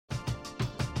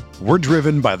We're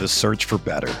driven by the search for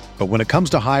better. But when it comes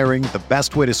to hiring, the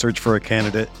best way to search for a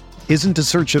candidate isn't to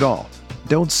search at all.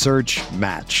 Don't search,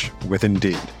 match with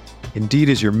Indeed. Indeed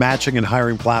is your matching and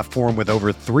hiring platform with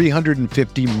over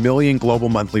 350 million global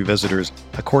monthly visitors,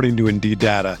 according to Indeed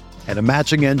data, and a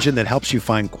matching engine that helps you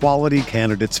find quality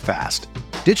candidates fast.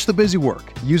 Ditch the busy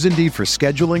work. Use Indeed for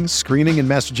scheduling, screening, and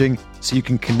messaging so you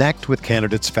can connect with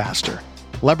candidates faster.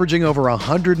 Leveraging over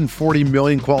 140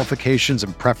 million qualifications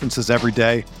and preferences every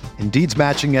day, Indeed's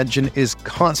matching engine is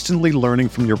constantly learning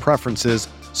from your preferences,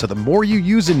 so the more you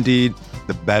use Indeed,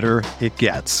 the better it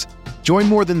gets. Join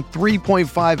more than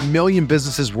 3.5 million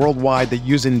businesses worldwide that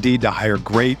use Indeed to hire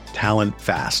great talent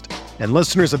fast. And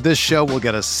listeners of this show will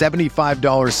get a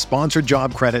 $75 sponsored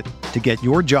job credit to get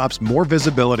your jobs more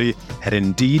visibility at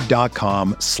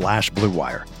Indeed.com/Blue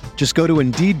Wire. Just go to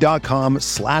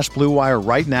Indeed.com/Blue Wire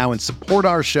right now and support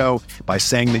our show by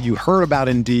saying that you heard about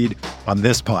Indeed on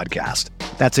this podcast.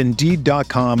 That's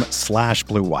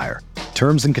Indeed.com/Blue Wire.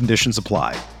 Terms and conditions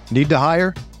apply. Need to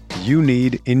hire? You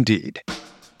need Indeed.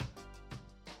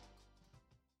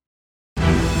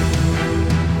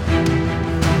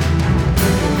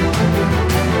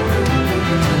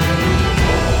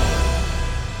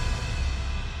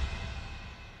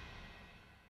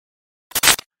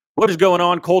 What is going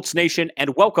on, Colts Nation,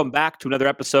 and welcome back to another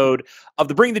episode of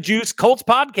the Bring the Juice Colts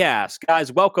podcast.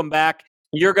 Guys, welcome back.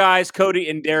 Your guys, Cody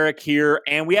and Derek here,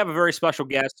 and we have a very special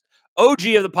guest,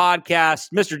 OG of the podcast,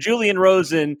 Mr. Julian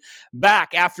Rosen,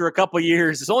 back after a couple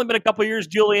years. It's only been a couple years,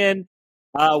 Julian.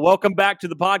 Welcome back to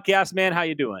the podcast, man. How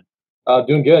you doing?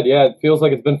 Doing good. Yeah, it feels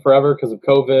like it's been forever because of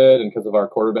COVID and because of our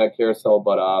quarterback carousel,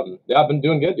 but yeah, I've been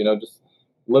doing good, just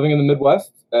living in the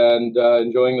Midwest and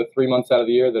enjoying the 3 months out of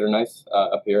the year that are nice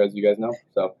up here, as you guys know.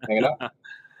 So hanging out.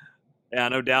 Yeah,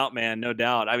 no doubt, man. No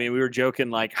doubt. I mean, we were joking,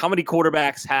 like, how many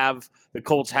quarterbacks have the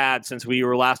Colts had since we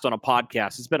were last on a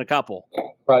podcast? It's been a couple.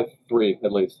 Probably 3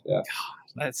 at least. Yeah.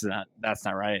 That's not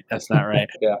right. That's not right.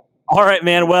 Yeah. All right,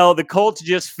 man. Well, the Colts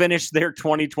just finished their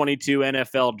 2022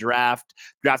 NFL draft,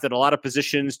 drafted a lot of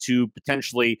positions to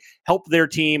potentially help their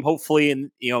team, hopefully, in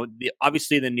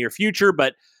obviously in the near future,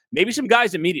 but maybe some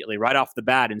guys immediately right off the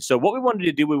bat. And so what we wanted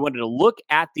to do, we wanted to look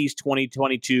at these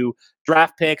 2022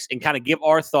 draft picks and kind of give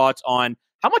our thoughts on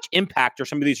how much impact are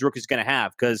some of these rookies going to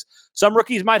have, because some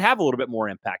rookies might have a little bit more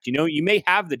impact. You may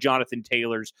have the Jonathan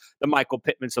Taylors, the Michael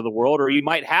Pittmans of the world, or you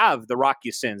might have the Rock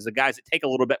Ya-Sins, the guys that take a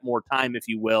little bit more time, if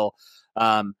you will,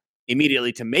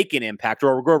 immediately to make an impact,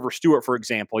 or Grover Stewart, for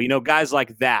example, guys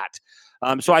like that.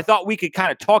 So I thought we could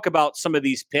kind of talk about some of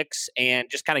these picks and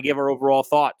just kind of give our overall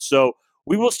thoughts. So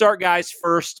we will start, guys,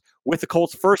 first with the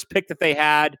Colts' first pick that they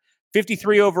had,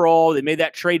 53 overall. They made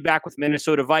that trade back with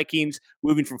Minnesota Vikings,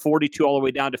 moving from 42 all the way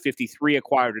down to 53,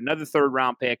 acquired another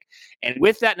third-round pick. And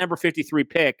with that number 53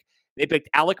 pick, they picked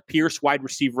Alec Pierce, wide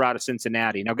receiver out of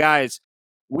Cincinnati. Now, guys,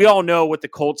 we all know what the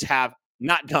Colts have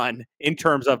not done in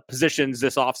terms of positions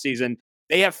this offseason.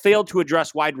 They have failed to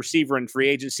address wide receiver in free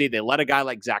agency. They let a guy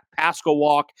like Zach Pascal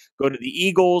walk, go to the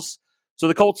Eagles. So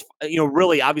the Colts,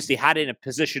 really obviously had it in a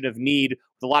position of need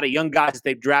with a lot of young guys that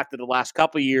they've drafted the last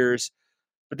couple of years.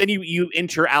 But then you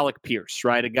enter Alec Pierce,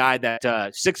 right? A guy that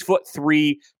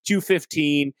 6'3",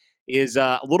 215, is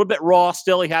a little bit raw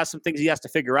still. He has some things he has to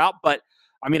figure out. But,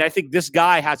 I think this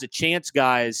guy has a chance,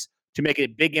 guys, to make a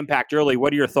big impact early.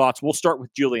 What are your thoughts? We'll start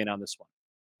with Julian on this one.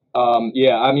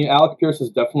 Alec Pierce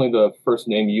is definitely the first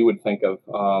name you would think of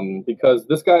because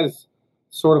this guy's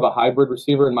sort of a hybrid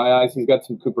receiver in my eyes. He's got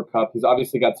some Cooper Kupp. He's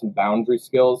obviously got some boundary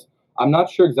skills. I'm not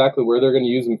sure exactly where they're going to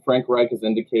use him. Frank Reich has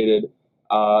indicated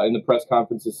in the press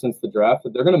conferences since the draft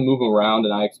that they're going to move him around,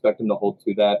 and I expect him to hold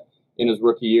to that in his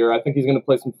rookie year. I think he's going to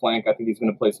play some flank. I think he's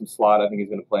going to play some slot. I think he's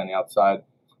going to play on the outside.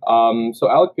 So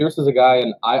Alec Pierce is a guy,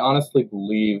 and I honestly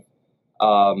believe,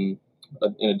 in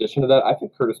addition to that, I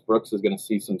think Curtis Brooks is going to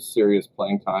see some serious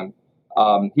playing time.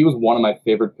 He was one of my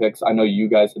favorite picks. I know you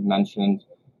guys had mentioned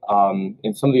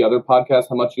in some of the other podcasts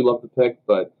how much you love the pick,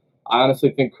 but I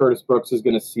honestly think Curtis Brooks is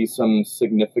going to see some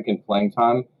significant playing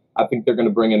time. I think they're going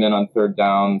to bring him in on third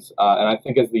downs, and I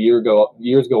think as the years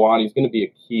go on, he's going to be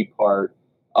a key part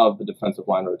of the defensive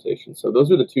line rotation. So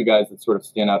those are the two guys that sort of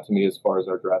stand out to me as far as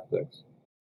our draft picks.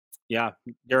 Yeah.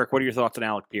 Derek, what are your thoughts on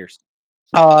Alec Pierce?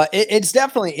 It's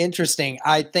definitely interesting.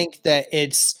 I think that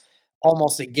it's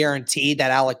almost a guarantee that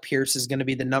Alec Pierce is going to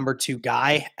be the number 2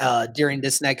 guy during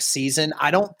this next season. I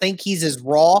don't think he's as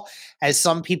raw as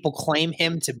some people claim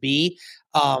him to be.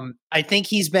 I think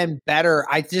he's been better.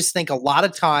 I just think a lot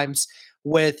of times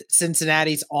with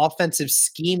Cincinnati's offensive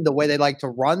scheme, the way they like to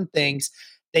run things,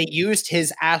 they used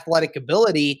his athletic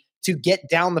ability to get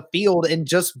down the field and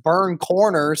just burn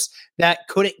corners that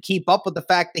couldn't keep up with the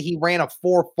fact that he ran a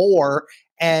 4.4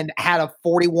 and had a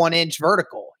 41-inch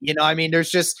vertical. I mean,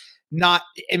 there's just not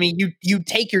 – I mean, you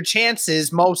take your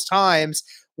chances most times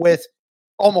with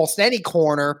almost any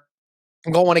corner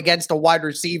going against a wide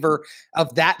receiver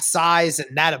of that size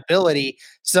and that ability.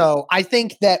 So I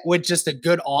think that with just a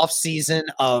good offseason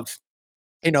of,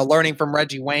 learning from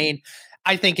Reggie Wayne,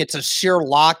 I think it's a sheer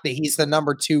lock that he's the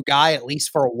number 2 guy, at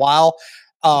least for a while.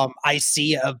 I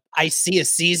see a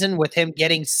season with him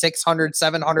getting 600,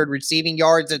 700 receiving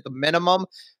yards at the minimum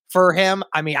for him.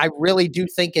 I mean, I really do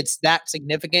think it's that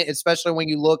significant, especially when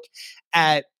you look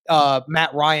at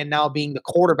Matt Ryan now being the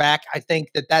quarterback. I think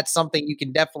that that's something you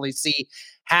can definitely see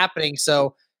happening.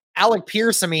 So Alec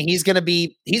Pierce, I mean, he's going to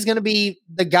be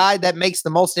the guy that makes the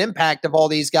most impact of all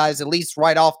these guys, at least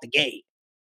right off the gate.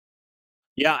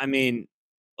 Yeah, I mean,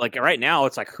 like right now,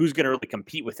 it's like who's going to really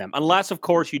compete with him? Unless, of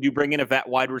course, you do bring in a vet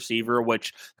wide receiver,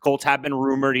 which the Colts have been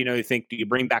rumored. You think, do you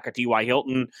bring back a T.Y.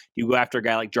 Hilton? Do you go after a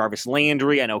guy like Jarvis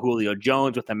Landry? I know Julio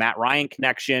Jones with the Matt Ryan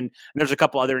connection. And there's a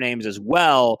couple other names as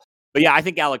well. But yeah, I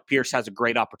think Alec Pierce has a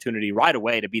great opportunity right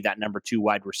away to be that number 2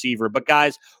 wide receiver. But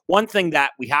guys, one thing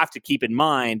that we have to keep in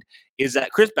mind is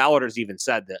that Chris Ballard has even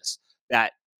said this,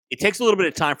 that it takes a little bit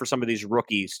of time for some of these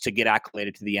rookies to get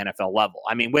acclimated to the NFL level.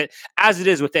 I mean, as it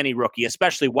is with any rookie,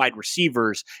 especially wide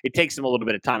receivers, it takes them a little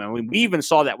bit of time. I mean, we even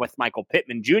saw that with Michael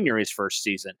Pittman Jr. his first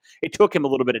season. It took him a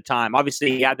little bit of time.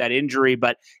 Obviously, he had that injury,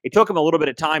 but it took him a little bit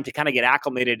of time to kind of get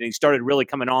acclimated, and he started really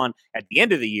coming on at the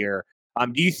end of the year.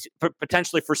 Do you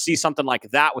potentially foresee something like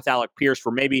that with Alec Pierce,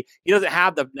 where maybe he doesn't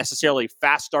have the necessarily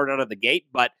fast start out of the gate,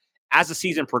 but as the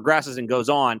season progresses and goes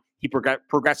on, he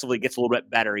progressively gets a little bit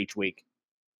better each week?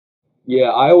 Yeah,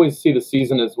 I always see the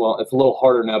season as well. It's a little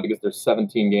harder now because there's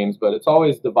 17 games, but it's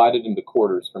always divided into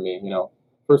quarters for me.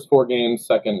 First 4 games,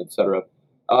 second, etc.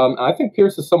 I think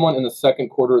Pierce is someone in the second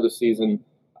quarter of the season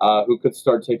who could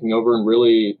start taking over and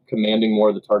really commanding more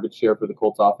of the target share for the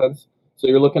Colts offense. So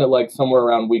you're looking at like somewhere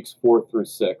around weeks 4 through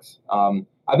 6. I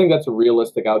think that's a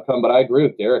realistic outcome, but I agree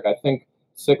with Derek. I think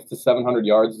 600 to 700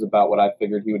 yards is about what I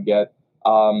figured he would get.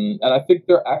 And I think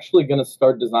they're actually going to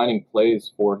start designing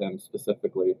plays for him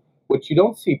specifically, which you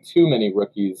don't see too many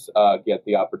rookies get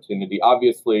the opportunity.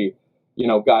 Obviously,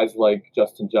 guys like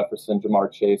Justin Jefferson,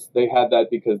 Jamar Chase, they had that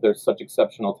because they're such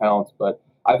exceptional talents. But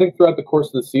I think throughout the course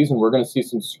of the season, we're going to see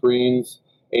some screens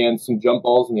and some jump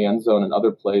balls in the end zone and other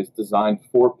plays designed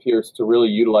for Pierce to really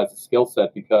utilize the skill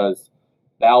set, because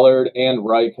Ballard and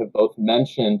Reich have both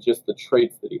mentioned just the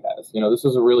traits that he has. This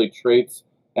is a really traits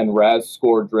and RAS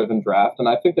score driven draft, and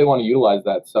I think they want to utilize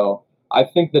that. So I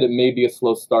think that it may be a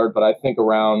slow start, but I think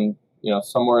around,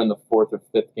 somewhere in the 4th or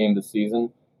 5th game of the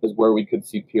season is where we could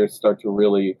see Pierce start to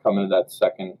really come into that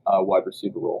second wide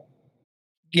receiver role.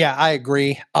 Yeah, I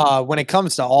agree. When it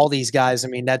comes to all these guys, I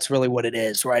mean, that's really what it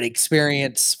is, right?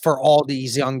 Experience for all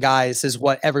these young guys is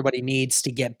what everybody needs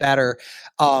to get better.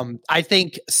 I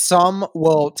think some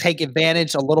will take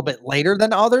advantage a little bit later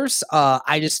than others.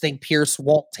 I just think Pierce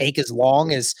won't take as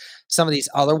long as some of these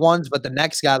other ones. But the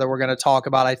next guy that we're going to talk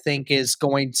about, I think, is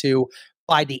going to,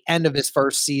 by the end of his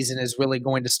first season, is really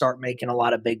going to start making a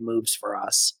lot of big moves for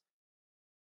us.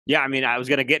 Yeah, I mean, I was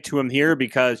going to get to him here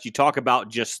because you talk about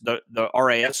just the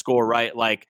RAS score, right?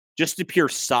 Like just the pure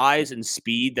size and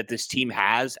speed that this team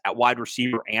has at wide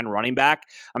receiver and running back.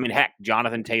 I mean, heck,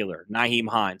 Jonathan Taylor, Nyheim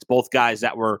Hines, both guys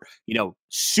that were,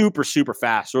 super, super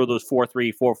fast. Or those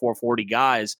 4.3, 4.4 40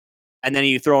 guys. And then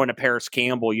you throw in a Paris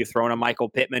Campbell, you throw in a Michael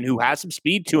Pittman, who has some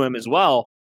speed to him as well.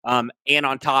 And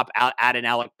on top, add in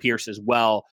Alec Pierce as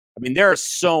well. I mean, there is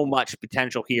so much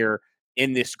potential here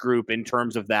in this group in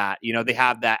terms of that. They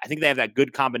have that. I think they have that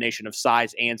good combination of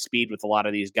size and speed with a lot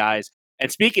of these guys. And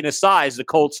speaking of size, the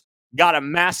Colts got a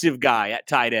massive guy at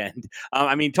tight end.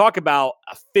 I mean, talk about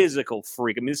a physical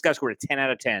freak. I mean, this guy scored a 10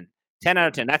 out of 10. 10 out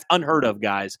of 10. That's unheard of,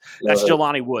 guys. That's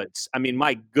Jelani Woods. I mean,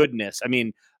 my goodness. I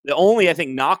mean, the only, I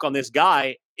think, knock on this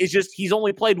guy is just he's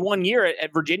only played 1 year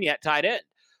at Virginia at tight end.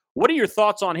 What are your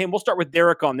thoughts on him? We'll start with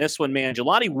Derek on this one, man.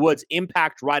 Jelani Woods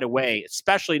impact right away,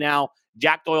 especially now.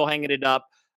 Jack Doyle hanging it up.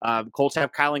 Colts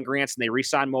have Kylan Grants, and they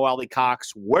re-signed Mo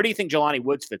Alley-Cox. Where do you think Jelani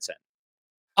Woods fits in?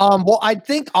 Well, I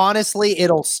think honestly,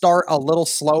 it'll start a little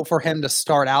slow for him to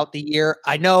start out the year.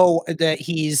 I know that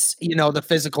he's, the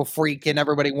physical freak and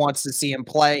everybody wants to see him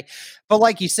play. But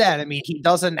like you said, I mean, he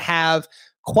doesn't have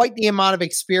quite the amount of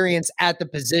experience at the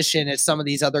position as some of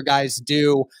these other guys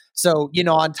do. So,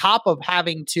 on top of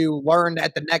having to learn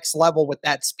at the next level with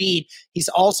that speed, he's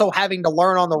also having to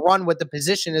learn on the run with the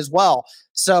position as well.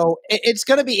 So it's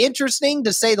going to be interesting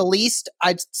to say the least.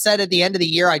 I said at the end of the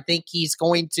year, I think he's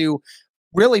going to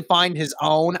really find his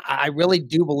own. I really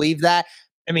do believe that.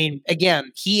 I mean,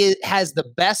 again, he has the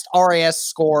best RAS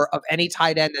score of any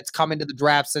tight end that's come into the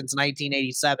draft since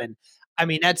 1987. I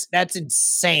mean, that's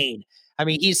insane. I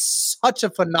mean, he's such a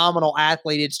phenomenal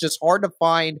athlete. It's just hard to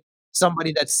find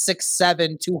somebody that's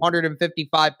 6'7",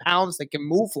 255 pounds that can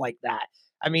move like that.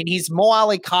 I mean, he's Mo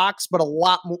Alley Cox, but a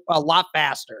lot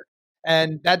faster.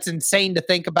 And that's insane to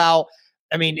think about.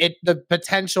 I mean, the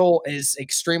potential is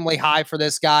extremely high for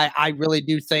this guy. I really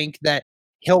do think that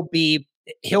he'll be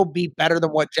better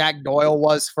than what Jack Doyle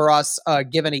was for us,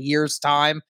 given a year's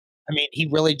time. I mean, he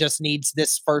really just needs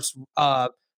this first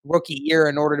rookie year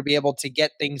in order to be able to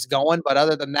get things going. But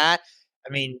other than that, I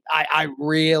mean, I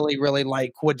really, really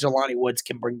like what Jelani Woods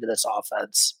can bring to this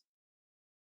offense.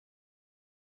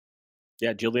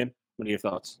 Yeah, Julian, what are your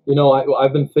thoughts?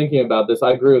 I've been thinking about this.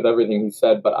 I agree with everything he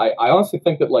said, but I honestly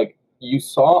think that, like, you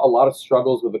saw a lot of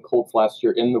struggles with the Colts last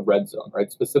year in the red zone,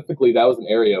 right? Specifically, that was an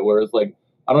area where it's like,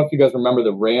 I don't know if you guys remember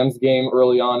the Rams game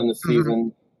early on in the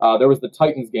season. There was the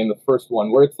Titans game, the first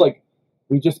one, where it's like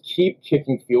we just keep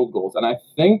kicking field goals. And I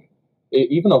think,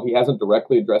 even though he hasn't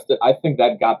directly addressed it, I think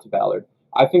that got to Ballard.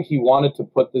 I think he wanted to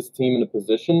put this team in a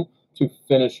position to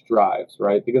finish drives,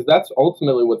 right? Because that's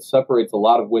ultimately what separates a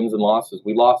lot of wins and losses.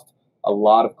 We lost a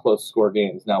lot of close score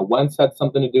games. Now, Wentz had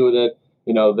something to do with it.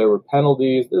 There were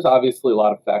penalties. There's obviously a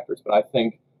lot of factors, but I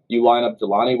think you line up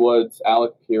Jelani Woods,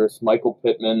 Alec Pierce, Michael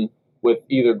Pittman with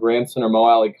either Granson or Mo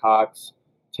Alley Cox,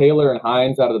 Taylor and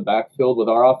Hines out of the backfield with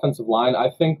our offensive line. I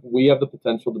think we have the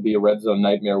potential to be a red zone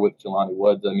nightmare with Jelani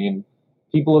Woods. I mean,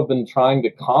 people have been trying to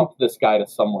comp this guy to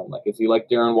someone. Like, is he like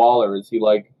Darren Waller? Is he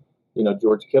like,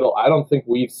 George Kittle? I don't think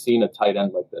we've seen a tight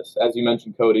end like this. As you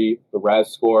mentioned, Cody, the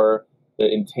RAS score, the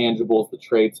intangibles, the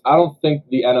traits. I don't think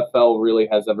the NFL really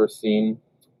has ever seen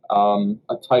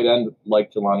a tight end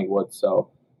like Jelani Woods. So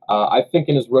I think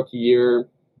in his rookie year,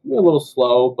 a little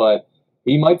slow, but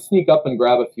he might sneak up and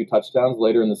grab a few touchdowns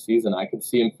later in the season. I could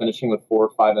see him finishing with 4 or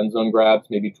 5 end zone grabs,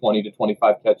 maybe 20 to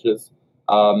 25 catches,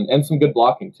 and some good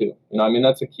blocking too.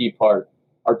 That's a key part.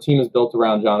 Our team is built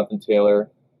around Jonathan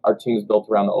Taylor. Our team is built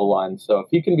around the O-line. So if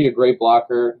he can be a great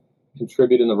blocker,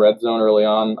 contribute in the red zone early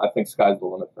on, I think sky's the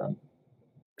limit for him.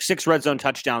 6 red zone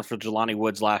touchdowns for Jelani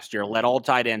Woods last year, led all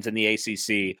tight ends in the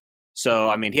ACC. So,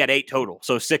 I mean, he had 8 total.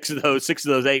 So 6 of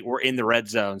those 8 were in the red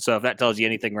zone. So if that tells you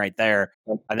anything right there,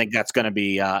 I think that's going to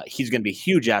be he's going to be a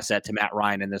huge asset to Matt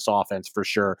Ryan in this offense for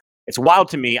sure. It's wild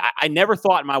to me. I never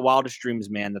thought in my wildest dreams,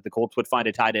 man, that the Colts would find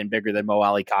a tight end bigger than Mo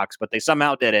Alley Cox, but they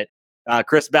somehow did it.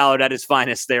 Chris Ballard at his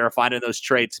finest there, finding those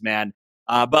traits, man.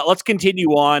 But let's continue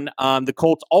on. The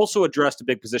Colts also addressed a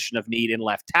big position of need in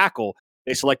left tackle.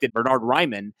 They selected Bernhard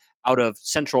Raimann out of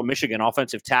Central Michigan,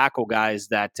 offensive tackle, guys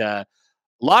that a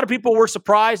lot of people were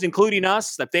surprised, including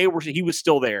us, that he was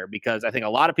still there, because I think a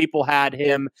lot of people had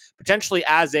him potentially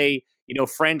as a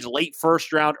fringe late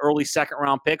first round, early second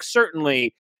round pick,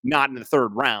 certainly not in the third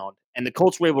round. And the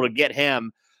Colts were able to get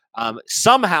him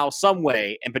somehow, some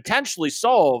way, and potentially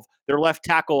solve their left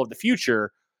tackle of the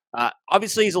future.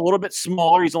 Obviously, he's a little bit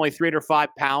smaller. He's only 305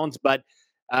 pounds, but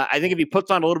I think if he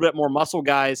puts on a little bit more muscle,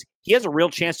 guys, he has a real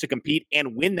chance to compete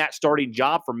and win that starting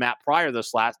job for Matt Pryor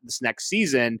this next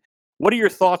season. What are your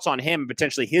thoughts on him,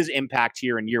 potentially his impact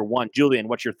here in year one? Julian,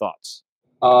 what's your thoughts?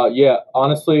 Yeah,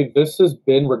 honestly, this has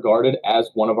been regarded as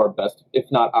one of our best, if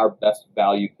not our best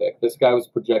value pick. This guy was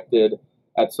projected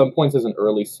at some points as an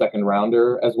early second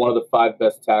rounder, as one of the 5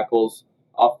 best tackles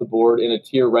off the board in a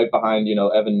tier right behind,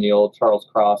 Evan Neal, Charles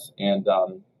Cross, and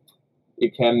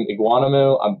Ikem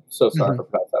Iguanemu. I'm so sorry for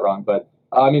pronouncing that wrong, but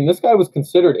this guy was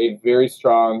considered a very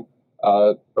strong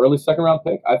early second round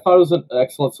pick. I thought it was an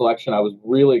excellent selection. I was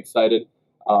really excited.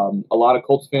 A lot of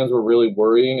Colts fans were really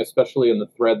worrying, especially in the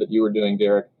thread that you were doing,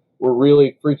 Derek. We're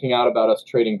really freaking out about us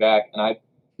trading back, and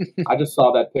I just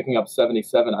saw that picking up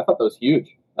 77. I thought that was huge,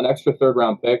 an extra third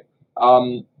round pick.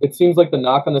 It seems like the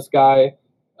knock on this guy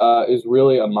is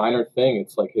really a minor thing.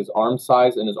 It's like his arm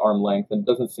size and his arm length, and it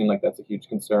doesn't seem like that's a huge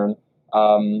concern.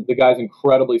 The guy's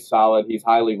incredibly solid. He's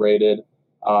highly rated,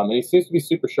 and he seems to be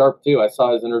super sharp too. I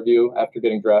saw his interview after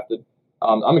getting drafted.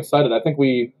 I'm excited. I think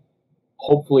we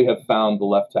hopefully have found the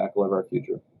left tackle of our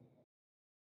future.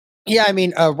 Yeah,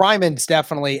 Raimann's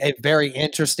definitely a very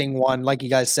interesting one. Like you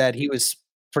guys said, he was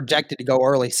projected to go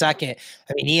early second.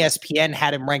 ESPN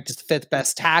had him ranked as the 5th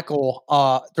best tackle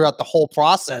throughout the whole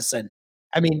process. And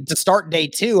to start day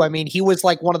 2, he was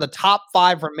like one of the top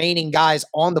 5 remaining guys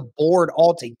on the board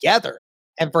altogether.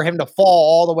 And for him to fall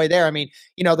all the way there,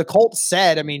 the Colts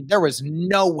said, there was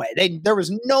no way. There was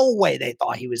no way they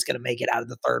thought he was going to make it out of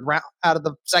the third round, out of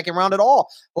the second round at all.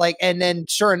 And then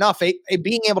sure enough,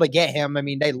 being able to get him,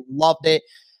 they loved it.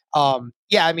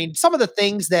 Yeah, I mean, some of the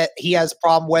things that he has a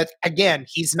problem with, again,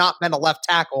 he's not been a left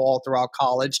tackle all throughout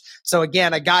college. So,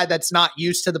 again, a guy that's not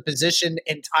used to the position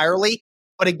entirely.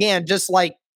 But again, just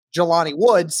like Jelani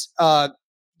Woods,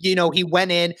 he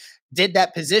went in, did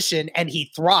that position, and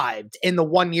he thrived in the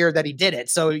 1 year that he did it.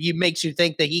 So it makes you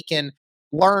think that he can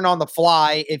learn on the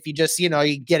fly if you just,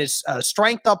 you get his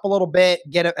strength up a little bit,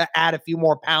 add a few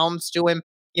more pounds to him.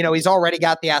 He's already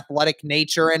got the athletic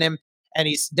nature in him, and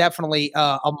he's definitely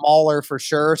a mauler for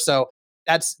sure. So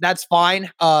that's fine.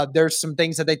 There's some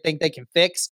things that they think they can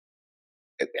fix.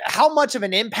 How much of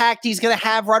an impact he's going to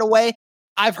have right away?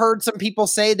 I've heard some people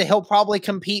say that he'll probably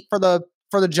compete for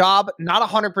the job. Not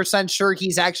 100% sure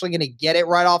he's actually going to get it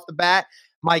right off the bat.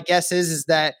 My guess is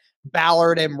that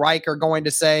Ballard and Reich are going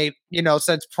to say,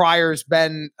 since Pryor's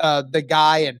been the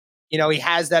guy and, he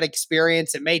has that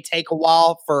experience, it may take a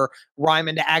while for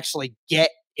Ryman to actually get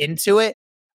into it.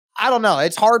 I don't know.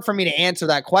 It's hard for me to answer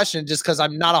that question just because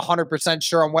I'm not 100%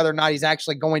 sure on whether or not he's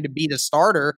actually going to be the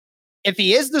starter. If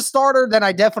he is the starter, then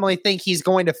I definitely think he's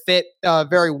going to fit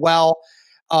very well.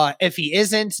 If he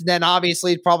isn't, then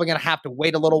obviously he's probably going to have to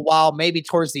wait a little while, maybe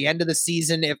towards the end of the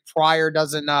season if Pryor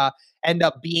doesn't end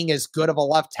up being as good of a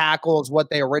left tackle as what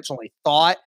they originally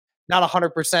thought. Not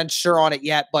 100% sure on it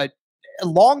yet, but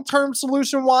long-term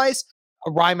solution-wise,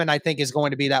 Ryman, I think, is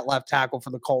going to be that left tackle for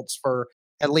the Colts for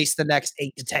at least the next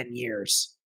 8 to 10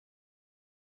 years.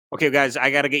 Okay, guys,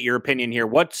 I got to get your opinion here.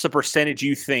 What's the percentage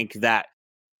you think that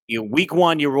week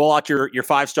one, you roll out your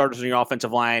 5 starters on your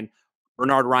offensive line,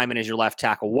 Bernhard Raimann is your left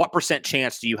tackle. What percent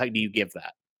chance do you give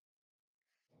that?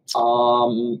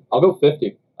 I'll go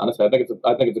 50. Honestly, I think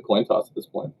it's a coin toss at this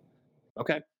point.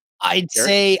 Okay. I'd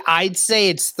say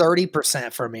it's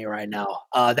 30% for me right now.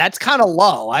 That's kind of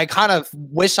low. I kind of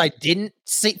wish I didn't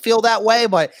feel that way,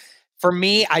 but for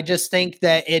me, I just think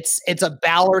that it's a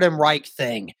Ballard and Reich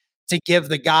thing to give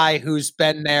the guy who's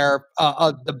been there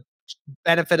the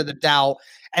benefit of the doubt,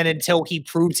 and until he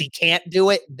proves he can't do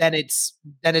it, then it's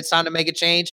time to make a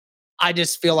change. I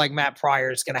just feel like Matt Pryor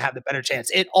is going to have the better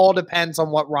chance. It all depends on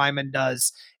what Ryman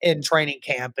does in training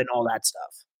camp and all that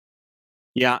stuff.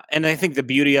 Yeah, and I think the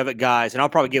beauty of it, guys, and I'll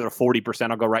probably give it a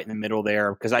 40%. I'll go right in the middle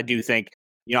there because I do think,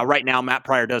 right now Matt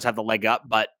Pryor does have the leg up,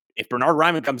 but if Bernhard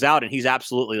Raimann comes out and he's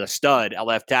absolutely a stud at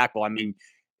left tackle, I mean,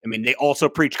 they also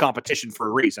preach competition for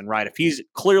a reason, right? If he's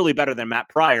clearly better than Matt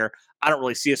Pryor, I don't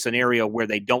really see a scenario where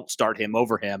they don't start him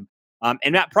over him.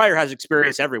 And Matt Pryor has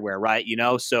experience everywhere, right?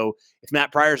 So if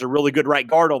Matt Pryor's a really good right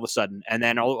guard all of a sudden, and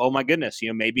then, oh my goodness,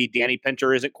 maybe Danny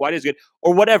Pinter isn't quite as good,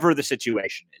 or whatever the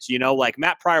situation is, like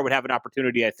Matt Pryor would have an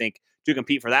opportunity, I think, to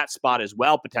compete for that spot as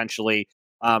well, potentially.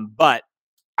 But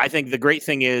I think the great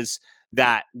thing is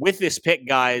that with this pick,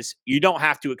 guys, you don't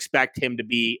have to expect him to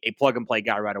be a plug-and-play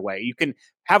guy right away. You can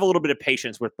have a little bit of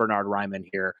patience with Bernhard Raimann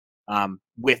here.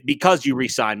 Because you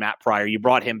re-signed Matt Pryor, you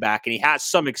brought him back, and he has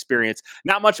some experience,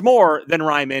 not much more than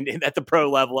Raimann at the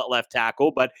pro level at left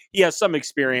tackle, but he has some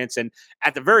experience, and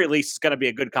at the very least, it's going to be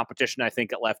a good competition, I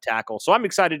think, at left tackle. So I'm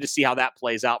excited to see how that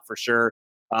plays out for sure.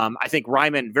 I think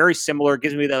Raimann, very similar,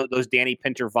 gives me those Danny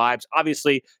Pinter vibes.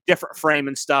 Obviously, different frame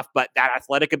and stuff, but that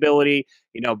athletic ability,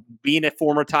 being a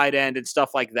former tight end and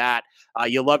stuff like that,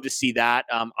 you'll love to see that.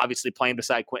 Obviously, playing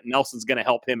beside Quentin Nelson's going to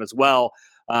help him as well.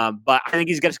 But I think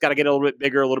he's just got to get a little bit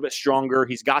bigger, a little bit stronger.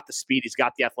 He's got the speed. He's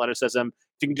got the athleticism. If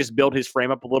he can just build his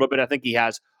frame up a little bit, I think he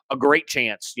has a great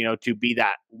chance, to be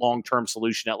that long-term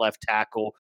solution at left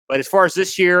tackle. But as far as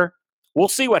this year, we'll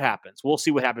see what happens.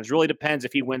 Really depends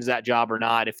if he wins that job or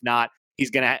not. If not,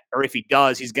 if he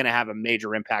does, he's going to have a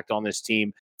major impact on this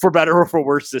team for better or for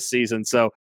worse this season.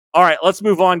 So, all right, let's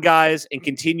move on, guys, and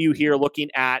continue here looking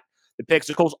at the picks.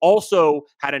 The Colts also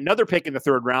had another pick in the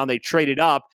 3rd round. They traded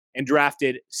up and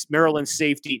drafted Maryland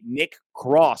safety Nick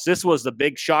Cross. This was the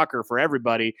big shocker for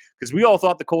everybody because we all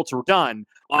thought the Colts were done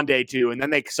on day 2, and then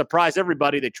they surprise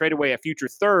everybody. They trade away a future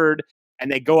 3rd,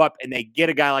 and they go up and they get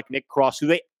a guy like Nick Cross, who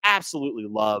they absolutely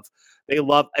love. They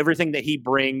love everything that he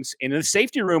brings. And the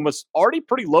safety room was already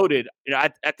pretty loaded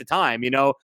at the time.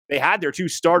 They had their 2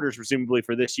 starters, presumably,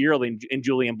 for this year in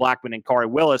Julian Blackman and Kari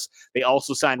Willis. They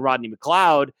also signed Rodney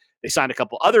McLeod. They signed a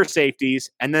couple other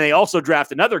safeties, and then they also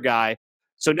draft another guy.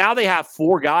 So now they have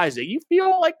 4 guys that you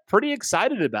feel like pretty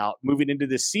excited about moving into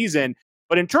this season.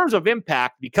 But in terms of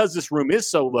impact, because this room is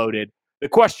so loaded, the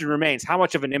question remains, how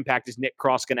much of an impact is Nick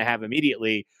Cross going to have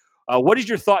immediately? What is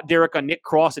your thought, Derek, on Nick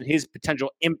Cross and his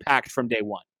potential impact from day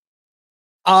 1?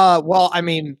 Well, I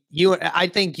mean, I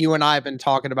think you and I have been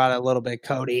talking about it a little bit,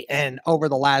 Cody, and over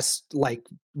the last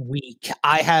week,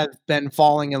 I have been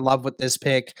falling in love with this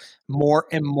pick more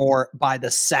and more by the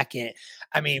second.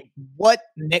 I mean, what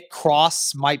Nick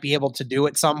Cross might be able to do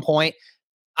at some point,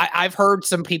 I've heard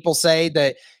some people say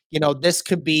that, this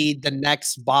could be the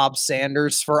next Bob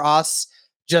Sanders for us,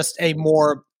 just a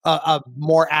more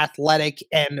athletic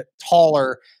and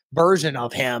taller version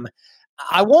of him.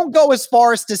 I won't go as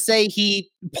far as to say he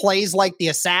plays like the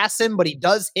assassin, but he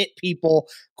does hit people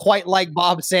quite like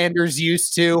Bob Sanders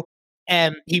used to,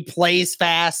 and he plays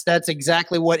fast. That's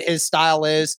exactly what his style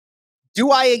is.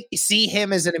 Do I see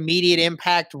him as an immediate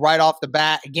impact right off the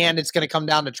bat? Again, it's going to come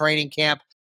down to training camp.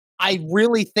 I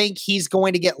really think he's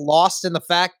going to get lost in the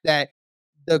fact that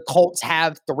the Colts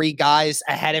have 3 guys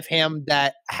ahead of him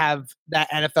that have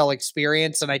that NFL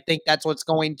experience. And I think that's what's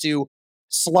going to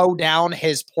slow down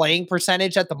his playing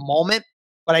percentage at the moment.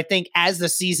 But I think as the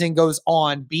season goes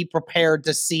on, be prepared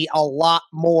to see a lot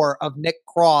more of Nick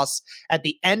Cross at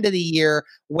the end of the year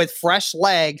with fresh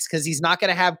legs, because he's not going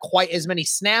to have quite as many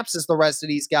snaps as the rest of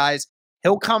these guys.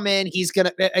 He'll come in. He's going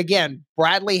to, again,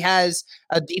 Bradley has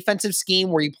a defensive scheme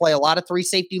where you play a lot of 3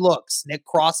 safety looks. Nick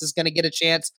Cross is going to get a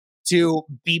chance to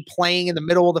be playing in the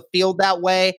middle of the field that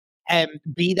way and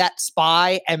be that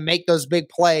spy and make those big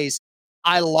plays.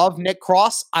 I love Nick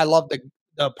Cross. I love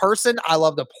the person. I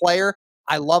love the player.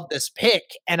 I love this pick.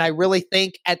 And I really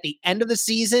think at the end of the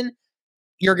season,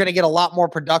 you're going to get a lot more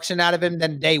production out of him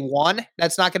than day one.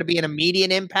 That's not going to be an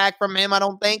immediate impact from him, I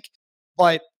don't think.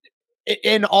 But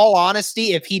in all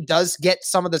honesty, if he does get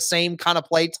some of the same kind of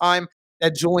play time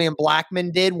that Julian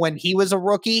Blackmon did when he was a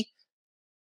rookie,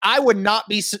 I would not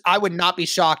be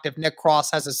shocked if Nick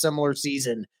Cross has a similar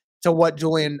season to what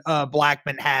Julian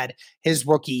Blackmon had his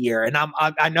rookie year. And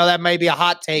I know that may be a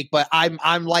hot take, but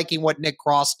I'm liking what Nick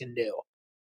Cross can do.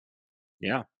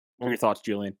 Yeah. What are your thoughts,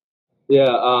 Julian?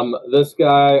 Yeah, this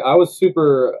guy, I was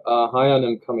super high on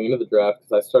him coming into the draft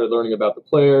because I started learning about the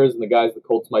players and the guys the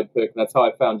Colts might pick, and that's how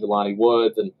I found Jelani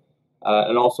Woods, and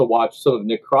also watched some of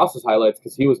Nick Cross's highlights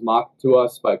because he was mocked to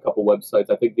us by a couple websites.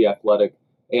 I think The Athletic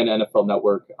and NFL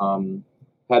Network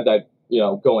had that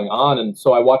going on, and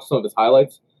so I watched some of his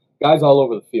highlights. Guys all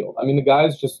over the field. I mean, the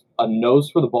guy's just a nose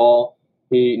for the ball.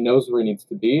 He knows where he needs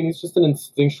to be, and he's just an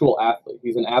instinctual athlete.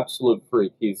 He's an absolute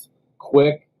freak. He's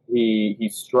quick. He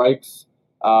strikes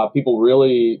people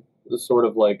really sort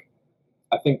of like,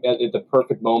 I think at the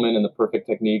perfect moment and the perfect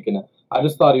technique. And I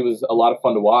just thought he was a lot of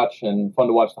fun to watch, and fun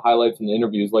to watch the highlights and the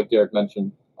interviews, like Derek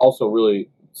mentioned. Also really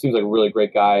seems like a really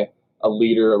great guy, a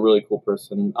leader, a really cool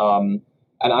person. And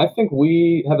I think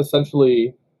we have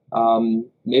essentially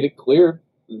made it clear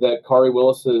that Khari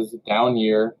Willis's down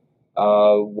year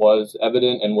was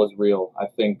evident and was real. I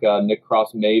think Nick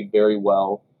Cross may very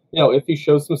well, if he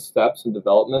shows some steps in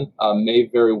development, may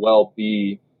very well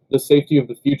be the safety of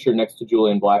the future next to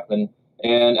Julian Blackmon.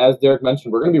 And as Derek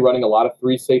mentioned, we're going to be running a lot of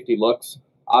 3 safety looks.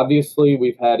 Obviously,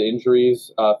 we've had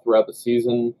injuries throughout the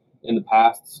season in the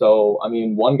past. So, I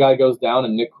mean, one guy goes down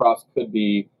and Nick Cross could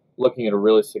be looking at a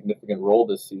really significant role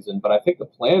this season. But I think the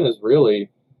plan is really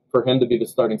for him to be the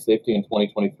starting safety in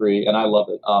 2023, and I love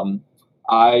it.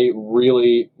 I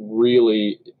really,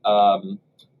 really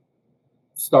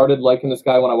started liking this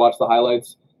guy when I watched the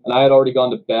highlights, and I had already gone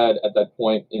to bed at that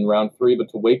point in round 3, but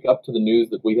to wake up to the news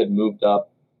that we had moved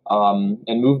up,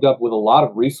 and moved up with a lot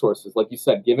of resources, like you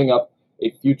said, giving up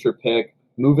a future pick,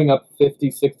 moving up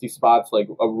 50, 60 spots, like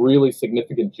a really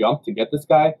significant jump to get this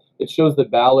guy. It shows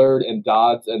that Ballard and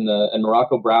Dodds and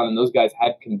Morocco Brown and those guys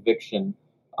had conviction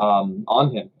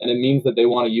on him, and it means that they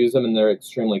want to use him, and they're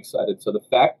extremely excited. So the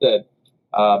fact that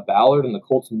Ballard and the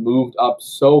Colts moved up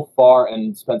so far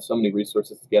and spent so many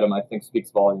resources to get him, I think speaks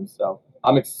volumes. So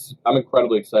I'm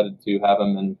incredibly excited to have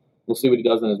him, and we'll see what he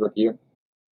does in his rookie year.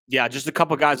 Yeah, just a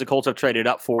couple guys the Colts have traded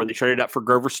up for. They traded up for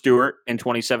Grover Stewart in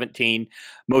 2017.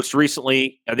 Most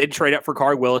recently, they did trade up for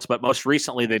Khari Willis, but most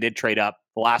recently they did trade up.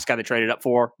 The last guy they traded up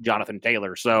for, Jonathan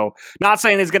Taylor. So not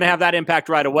saying it's going to have that impact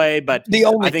right away, but the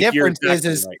only difference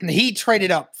is he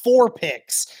traded up 4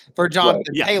 picks for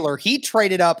Jonathan Taylor. He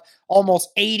traded up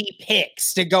almost 80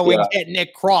 picks to go and get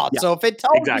Nick Cross. So if it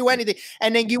tells you anything,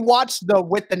 and then you watch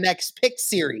with the next pick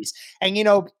series, and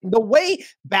the way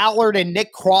Ballard and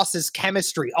Nick Cross's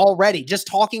chemistry already, just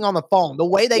talking on the phone, the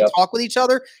way they talk with each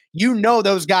other,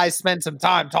 those guys spent some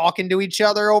time talking to each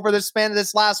other over the span of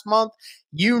this last month.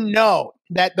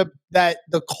 That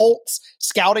the Colts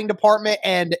scouting department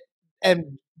and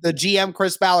the GM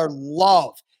Chris Ballard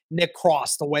love Nick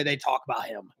Cross, the way they talk about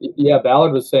him. Yeah,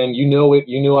 Ballard was saying, you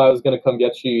knew I was going to come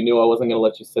get you. You knew I wasn't going to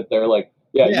let you sit there. Like,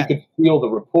 you could feel the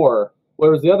rapport.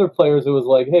 Whereas the other players, it was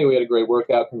like, hey, we had a great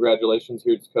workout. Congratulations.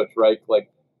 Here's Coach Reich. Like,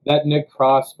 that Nick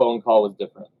Cross phone call was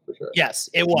different for sure. Yes,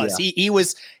 it was. Yeah.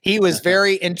 He was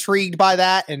very intrigued by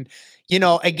that. And,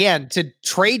 again, to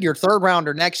trade your 3rd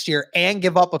rounder next year and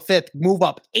give up a 5th, move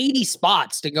up 80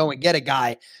 spots to go and get a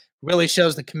guy Really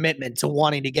shows the commitment to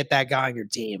wanting to get that guy on your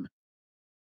team.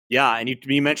 Yeah, and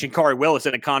you mentioned Khari Willis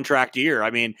in a contract year. I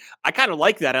mean, I kind of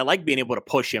like that. I like being able to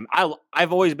push him.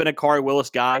 I've always been a Khari Willis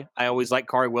guy. I always like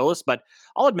Khari Willis, but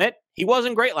I'll admit he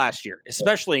wasn't great last year,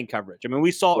 especially in coverage. I mean,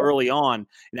 we saw early on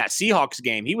in that Seahawks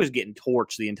game, he was getting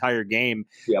torched the entire game.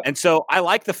 Yep. And so I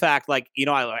like the fact, like,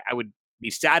 I would be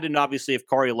saddened, obviously, if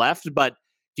Khari left, but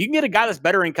if you can get a guy that's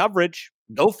better in coverage,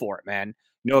 go for it, man.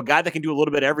 A guy that can do a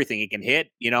little bit of everything. He can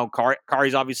hit.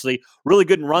 Khari's obviously really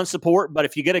good in run support, but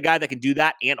if you get a guy that can do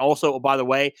that and also, by the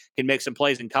way, can make some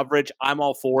plays in coverage, I'm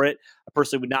all for it. I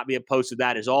personally would not be opposed to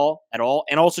that at all.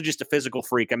 And also just a physical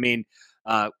freak. I mean,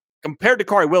 compared to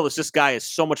Khari Willis, this guy is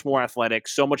so much more athletic,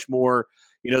 so much more,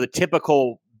 the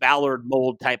typical Ballard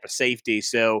mold type of safety.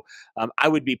 So I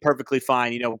would be perfectly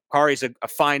fine. Khari's a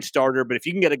fine starter, but if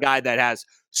you can get a guy that has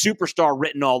superstar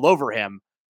written all over him,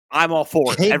 I'm all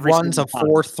for it. He runs a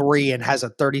 4.3 and has a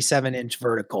 37-inch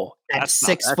vertical at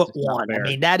 6'1". I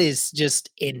mean, that is just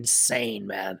insane,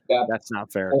 man. Yeah, that's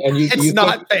not fair. It's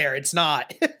not fair. It's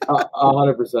not.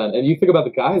 100%. And you think about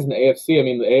the guys in the AFC. I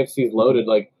mean, the AFC is loaded.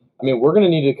 We're going to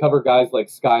need to cover guys like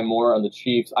Sky Moore on the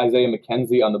Chiefs, Isaiah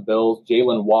McKenzie on the Bills,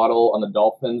 Jalen Waddle on the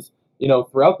Dolphins.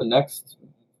 Throughout the next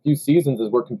few seasons as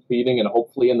we're competing and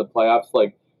hopefully in the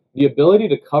playoffs, the ability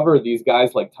to cover these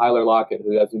guys like Tyler Lockett,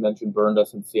 who, as you mentioned, burned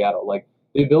us in Seattle,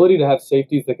 the ability to have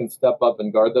safeties that can step up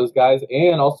and guard those guys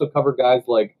and also cover guys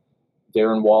like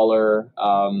Darren Waller,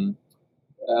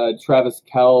 Travis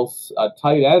Kelce,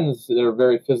 tight ends that are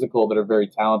very physical, that are very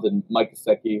talented, Mike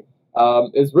Gesicki,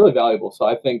 is really valuable. So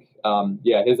I think,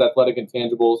 his athletic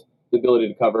intangibles, the ability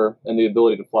to cover, and the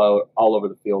ability to fly all over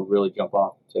the field really jump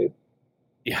off the tape.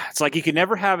 Yeah, it's like you can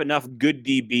never have enough good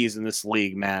DBs in this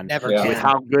league, man. Never With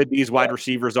how good these wide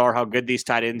receivers are, how good these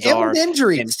tight ends are. And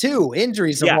injuries, too.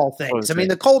 Injuries of all things. I mean,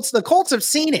 the Colts have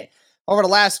seen it over the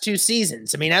last 2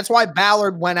 seasons. I mean, that's why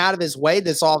Ballard went out of his way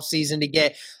this offseason to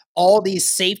get all these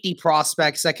safety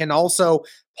prospects that can also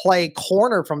play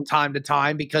corner from time to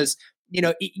time because,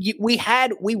 we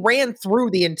ran through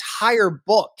the entire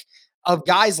book of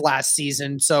guys last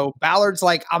season. So Ballard's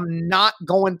like, I'm not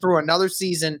going through another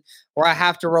season where I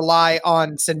have to rely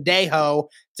on Sendejo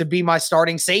to be my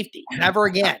starting safety. Never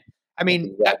again. I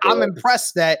mean, I'm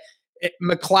impressed that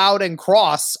McLeod and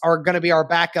Cross are going to be our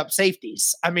backup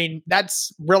safeties. I mean,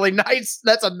 that's really nice.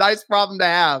 That's a nice problem to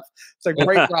have. It's a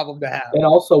great problem to have. And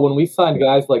also, when we signed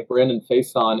guys like Brandon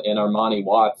Faison and Armani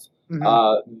Watts,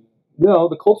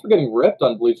 the Colts were getting ripped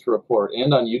on Bleacher Report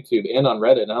and on YouTube and on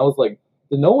Reddit. And I was like,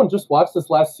 did no one just watch this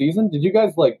last season? Did you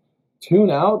guys tune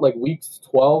out weeks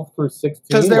 12 through 16?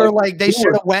 Because they were they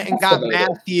should have went and got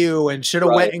Matthew and should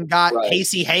have went and got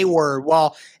Casey Hayward.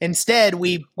 Well, instead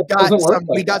we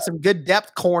got some good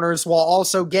depth corners while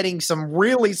also getting some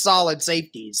really solid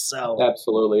safeties. So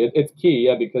absolutely, it's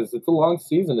key, because it's a long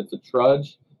season. It's a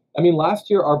trudge. I mean, last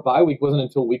year our bye week wasn't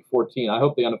until week 14. I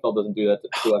hope the NFL doesn't do that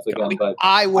to us again. But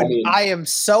I am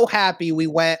so happy we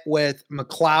went with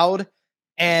McLeod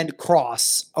and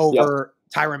Cross over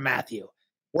Tyrann Mathieu.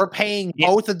 We're paying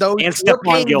both of those. We're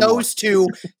paying those two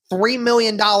 $3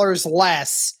 million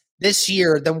less this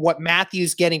year than what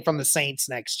Matthew's getting from the Saints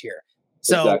next year.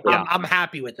 So I'm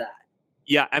happy with that.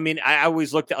 Yeah, I mean, I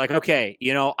always looked at okay,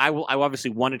 I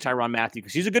obviously wanted Tyrann Mathieu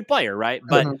because he's a good player, right?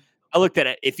 But I looked at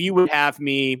it. If you would have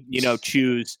me,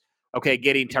 choose,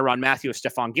 getting Tyrann Mathieu or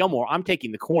Stephon Gilmore, I'm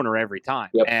taking the corner every time.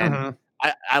 Yep. And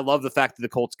I love the fact that the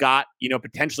Colts got,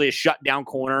 potentially a shutdown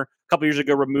corner a couple years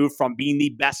ago, removed from being the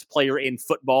best player in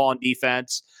football on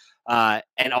defense,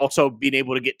 and also being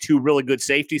able to get 2 really good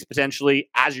safeties potentially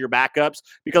as your backups.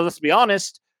 Because let's be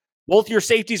honest, both your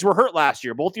safeties were hurt last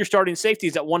year. Both your starting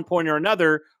safeties at one point or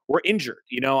another were injured.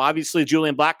 Obviously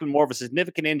Julian Blackmon, more of a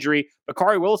significant injury, but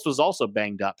Khari Willis was also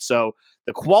banged up. So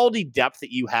the quality depth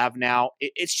that you have now,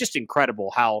 it's just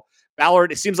incredible how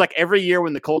Ballard, it seems like every year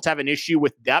when the Colts have an issue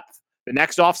with depth, the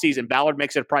next offseason, Ballard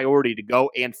makes it a priority to go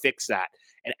and fix that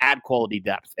and add quality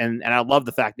depth. And I love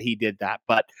the fact that he did that.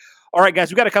 But all right,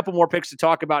 guys, we've got a couple more picks to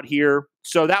talk about here.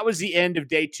 So that was the end of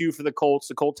day 2 for the Colts.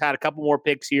 The Colts had a couple more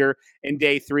picks here in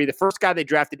day 3. The first guy they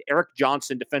drafted, Eric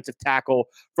Johnson, defensive tackle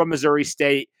from Missouri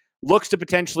State, looks to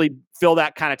potentially fill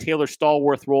that kind of Taylor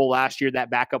Stallworth role last year,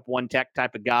 that backup 1 tech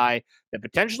type of guy that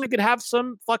potentially could have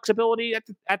some flexibility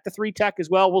at the 3 tech as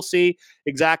well. We'll see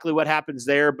exactly what happens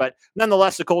there. But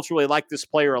nonetheless, the Colts really like this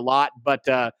player a lot. But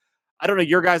I don't know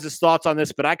your guys' thoughts on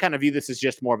this, but I kind of view this as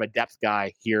just more of a depth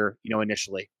guy here,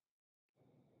 initially.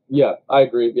 Yeah, I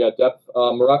agree. Yeah, depth.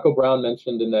 Morocco Brown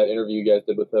mentioned in that interview you guys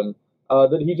did with him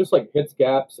that he just hits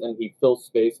gaps and he fills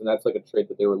space, and that's a trait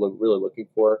that they were really looking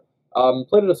for.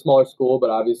 Played at a smaller school, but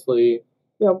obviously,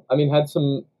 had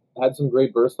some had some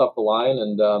great burst off the line,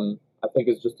 and I think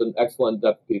is just an excellent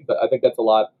depth piece. I think that's a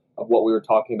lot of what we were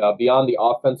talking about. Beyond the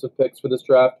offensive picks for this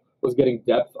draft was getting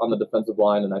depth on the defensive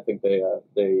line, and I think they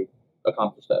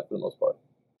accomplished that for the most part.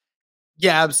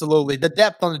 Yeah, absolutely. The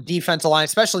depth on the defensive line,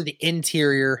 especially the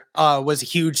interior, was a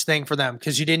huge thing for them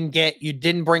because you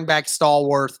didn't bring back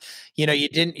Stallworth.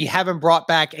 You haven't brought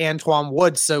back Antoine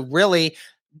Woods. So really,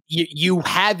 you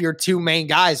have your two main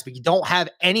guys, but you don't have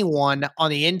anyone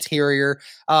on the interior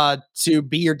to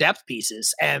be your depth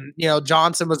pieces. And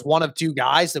Johnson was one of two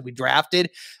guys that we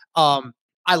drafted. I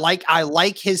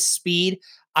like his speed.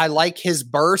 I like his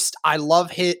burst. I love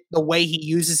the way he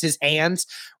uses his hands.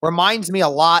 Reminds me a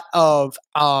lot of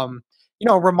Aaron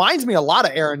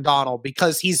Donald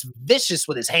because he's vicious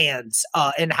with his hands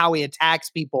and how he attacks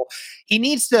people. He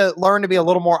needs to learn to be a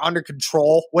little more under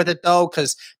control with it though,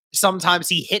 because sometimes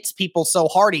he hits people so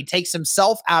hard he takes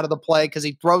himself out of the play because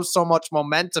he throws so much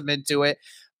momentum into it.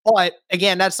 But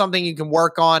again, that's something you can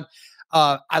work on.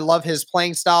 I love his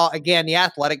playing style. Again, the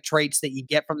athletic traits that you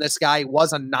get from this guy. He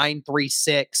was a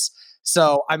 9.36.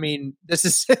 So, I mean,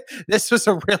 this was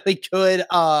a really good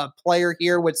player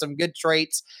here with some good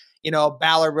traits.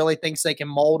 Ballard really thinks they can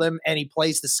mold him, and he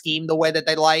plays the scheme the way that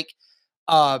they like.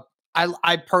 I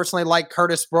personally like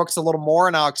Curtis Brooks a little more,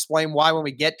 and I'll explain why when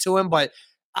we get to him. But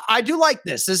I do like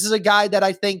this. This is a guy that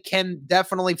I think can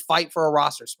definitely fight for a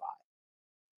roster spot.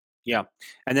 Yeah.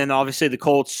 And then obviously the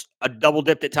Colts double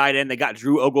dipped at tight end. They got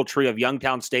Drew Ogletree of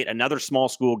Youngtown State, another small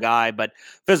school guy, but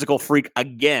physical freak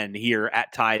again here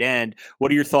at tight end.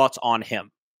 What are your thoughts on him?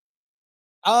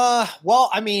 Well,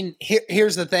 I mean,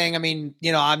 here's the thing. I mean,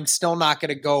 I'm still not going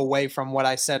to go away from what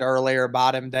I said earlier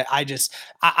about him, that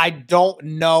I don't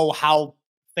know how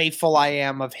faithful I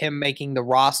am of him making the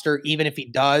roster. Even if he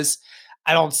does,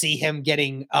 I don't see him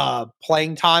getting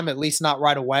playing time, at least not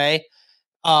right away.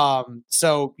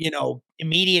 So,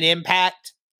 immediate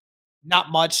impact,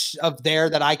 not much of there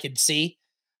that I could see,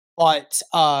 but,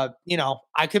 I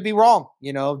could be wrong.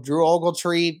 Drew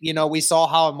Ogletree, we saw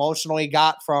how emotional he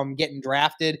got from getting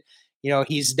drafted.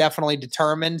 He's definitely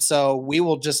determined. So we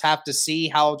will just have to see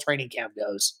how training camp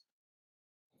goes.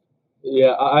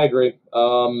 Yeah, I agree.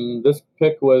 This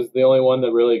pick was the only one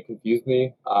that really confused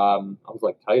me. I was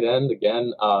like, tight end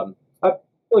again. I feel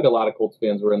like a lot of Colts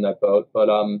fans were in that boat, but,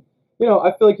 I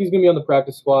feel like he's going to be on the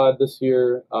practice squad this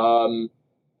year.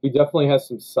 He definitely has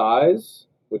some size,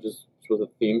 which was a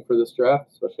theme for this draft,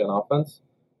 especially on offense.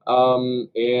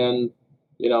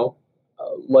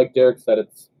 Like Derek said,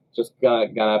 it's just gonna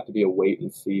have to be a wait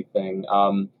and see thing.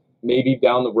 Maybe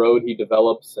down the road he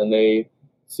develops and they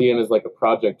see him as like a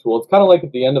project tool. It's kind of like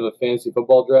at the end of a fantasy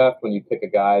football draft when you pick a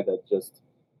guy that just,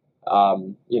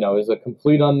 is a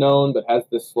complete unknown but has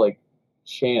this like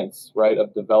chance, right,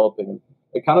 of developing.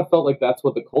 It kind of felt like that's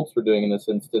what the Colts were doing in this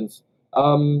instance.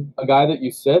 A guy that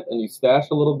you sit and you stash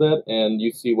a little bit and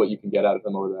you see what you can get out of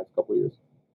him over the next couple of years.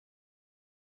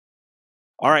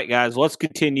 All right, guys, let's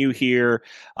continue here.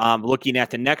 Looking at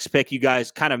the next pick, you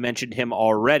guys kind of mentioned him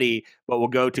already, but we'll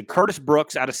go to Curtis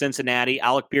Brooks out of Cincinnati,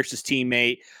 Alec Pierce's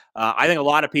teammate. I think a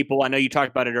lot of people, I know you talked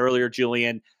about it earlier,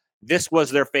 Julian, this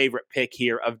was their favorite pick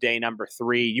here of day number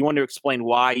 3. You want to explain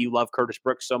why you love Curtis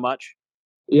Brooks so much?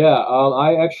 Yeah,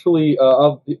 I actually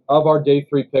of our day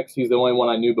 3 picks, he's the only one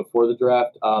I knew before the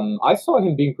draft. I saw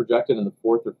him being projected in the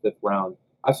 4th or 5th round.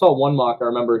 I saw one mock. I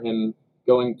remember him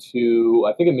going to,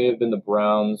 I think it may have been the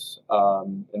Browns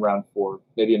in round 4,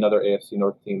 maybe another AFC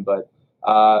North team. But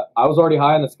I was already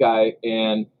high on this guy,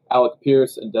 and Alec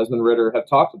Pierce and Desmond Ridder have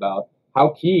talked about how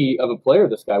key of a player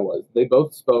this guy was. They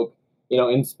both spoke,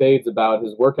 in spades about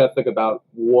his work ethic, about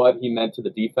what he meant to the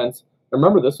defense.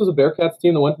 Remember, this was a Bearcats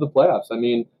team that went to the playoffs. I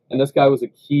mean, and this guy was a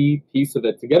key piece of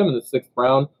it. To get him in the 6th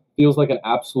round feels like an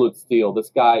absolute steal.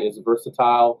 This guy is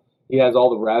versatile. He has all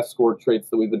the RAS score traits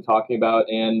that we've been talking about.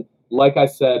 And like I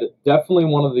said, definitely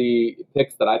one of the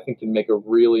picks that I think can make a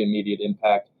really immediate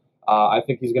impact. I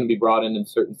think he's going to be brought in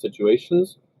certain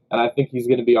situations. And I think he's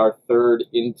going to be our 3rd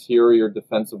interior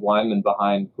defensive lineman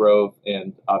behind Grove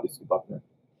and obviously Buckner.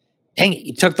 Dang it,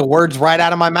 you took the words right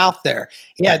out of my mouth there.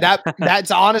 Yeah, that's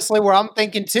honestly where I'm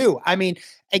thinking too. I mean,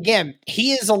 again,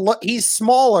 he's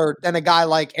smaller than a guy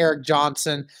like Eric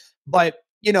Johnson, but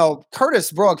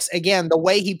Curtis Brooks, again, the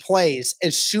way he plays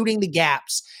is shooting the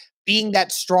gaps, being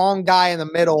that strong guy in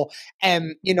the middle,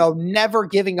 and never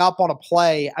giving up on a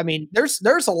play. I mean, there's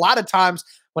a lot of times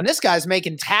when this guy's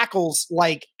making tackles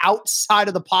like outside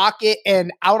of the pocket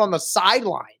and out on the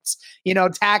sidelines,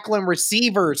 tackling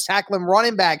receivers, tackling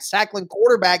running backs, tackling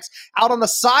quarterbacks out on the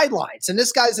sidelines. And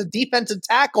this guy's a defensive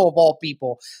tackle of all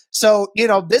people. So,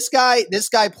 this guy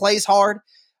plays hard.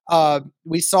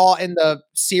 We saw in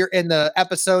the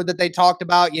episode that they talked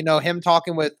about, him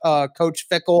talking with Coach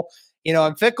Fickell.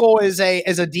 And Fickell is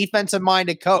a defensive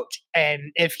minded coach,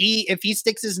 and if he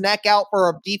sticks his neck out for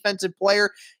a defensive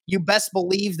player, you best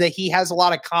believe that he has a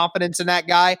lot of confidence in that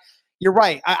guy. You're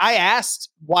right. I asked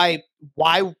why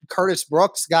Curtis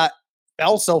Brooks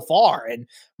fell so far, and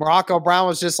Morocco Brown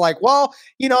was just like, well,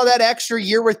 that extra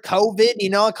year with COVID,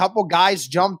 a couple guys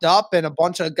jumped up and a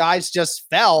bunch of guys just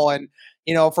fell, and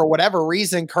for whatever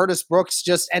reason, Curtis Brooks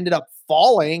just ended up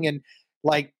falling, and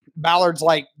like Ballard's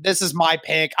like, this is my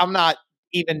pick. I'm not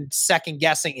even second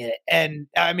guessing it. And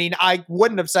I mean, I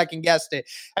wouldn't have second guessed it.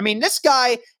 I mean, this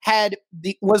guy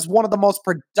was one of the most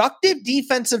productive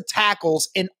defensive tackles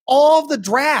in all of the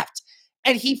draft,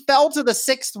 and he fell to the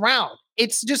 6th round.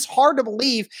 It's just hard to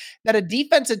believe that a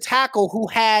defensive tackle who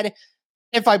had,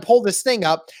 if I pull this thing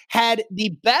up, had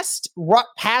the best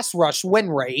pass rush win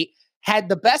rate, had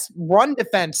the best run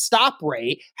defense stop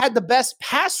rate, had the best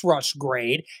pass rush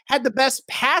grade, had the best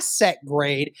pass set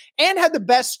grade, and had the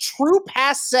best true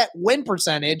pass set win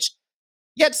percentage,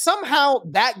 yet somehow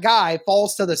that guy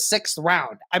falls to the 6th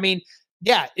round. I mean,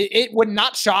 yeah, it would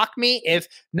not shock me if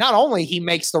not only he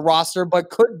makes the roster,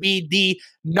 but could be the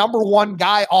number 1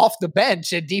 guy off the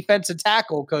bench at defensive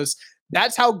tackle, because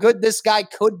that's how good this guy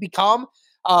could become.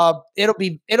 It'll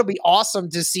be awesome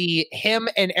to see him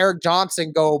and Eric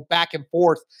Johnson go back and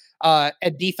forth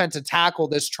at defensive tackle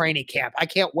this training camp. I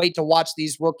can't wait to watch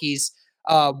these rookies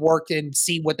work and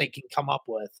see what they can come up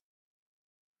with.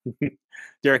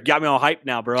 Derek got me all hyped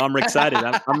now, bro. I'm excited.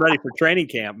 I'm ready for training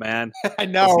camp, man. I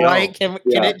know, right? Can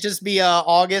it just be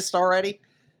August already?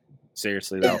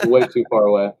 Seriously, though. Way too far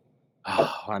away.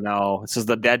 Oh, I know. This is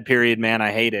the dead period, man.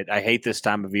 I hate it. I hate this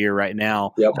time of year right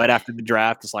now. Yep. Right after the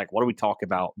draft, it's like, what do we talk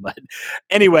about? But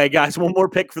anyway, guys, one more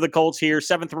pick for the Colts here.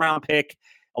 7th round pick.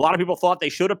 A lot of people thought they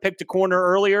should have picked a corner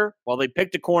earlier. Well, they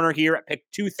picked a corner here at pick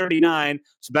 239.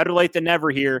 So better late than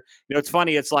never here. It's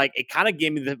funny. It's like, it kind of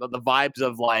gave me the vibes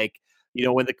of like,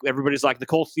 when everybody's like, the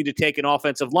Colts need to take an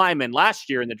offensive lineman last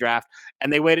year in the draft,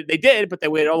 and they did, but they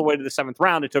waited all the way to the 7th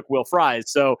round and took Will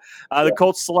Fries. So the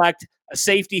Colts select a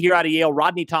safety here out of Yale,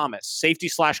 Rodney Thomas,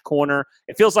 safety/corner.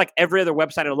 It feels like every other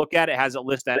website I look at, it has it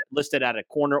listed at a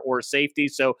corner or a safety.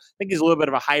 So I think he's a little bit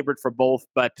of a hybrid for both,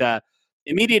 but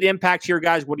immediate impact here,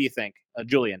 guys. What do you think?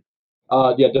 Julian?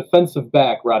 Defensive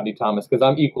back, Rodney Thomas, because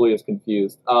I'm equally as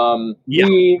confused.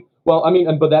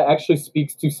 But that actually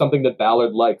speaks to something that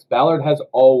Ballard likes. Ballard has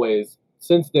always,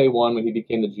 since day one when he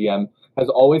became the GM, has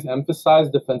always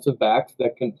emphasized defensive backs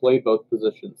that can play both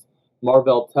positions.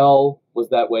 Marvell Tell was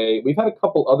that way. We've had a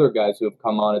couple other guys who have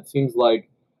come on. It seems like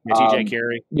TJ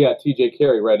Carey. Yeah, TJ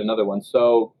Carey, right? Another one.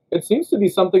 So it seems to be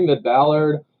something that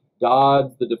Ballard,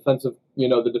 Dodds, the defensive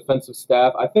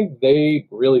staff, I think they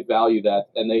really value that,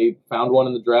 and they found one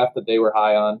in the draft that they were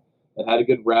high on. It had a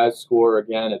good RAS score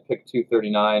again at pick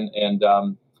 239, and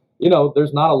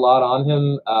there's not a lot on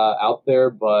him out there,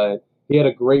 but he had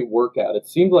a great workout. It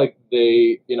seemed like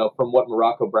they, from what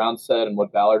Morocco Brown said and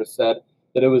what Ballard has said,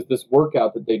 that it was this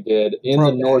workout that they did in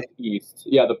the Northeast,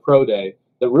 the pro day,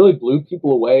 that really blew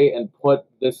people away and put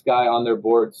this guy on their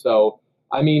board. So,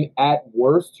 I mean, at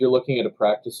worst, you're looking at a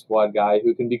practice squad guy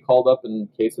who can be called up in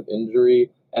case of injury,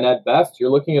 and at best,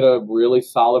 you're looking at a really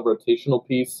solid rotational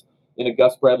piece in a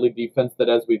Gus Bradley defense that,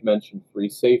 as we've mentioned, 3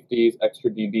 safeties, extra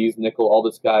DBs, nickel, all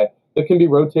this guy that can be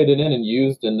rotated in and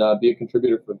used and be a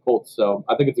contributor for the Colts. So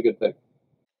I think it's a good pick.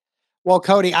 Well,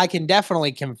 Cody, I can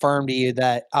definitely confirm to you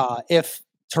that if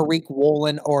Tariq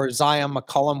Woolen or Zion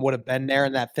McCollum would have been there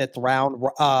in that 5th round,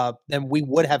 then we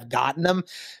would have gotten them,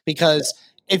 because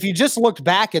if you just looked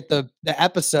back at the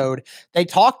episode, they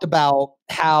talked about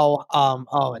how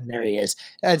and there he is.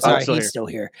 Sorry, he's still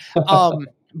here.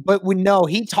 But we know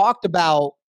he talked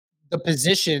about the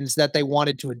positions that they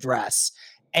wanted to address,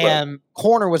 and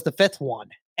corner was the 5th one.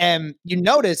 And you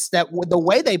notice that with the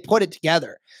way they put it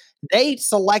together, they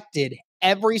selected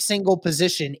every single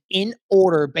position in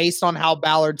order based on how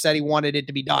Ballard said he wanted it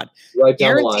to be done. Right,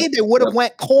 guaranteed they would have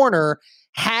went corner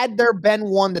had there been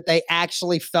one that they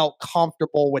actually felt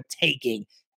comfortable with taking.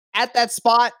 At that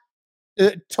spot,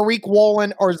 Tariq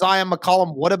Woolen or Zion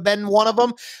McCollum would have been one of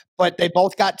them, but they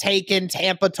both got taken.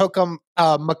 Tampa took them,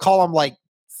 McCollum like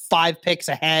 5 picks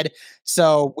ahead,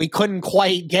 so we couldn't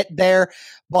quite get there.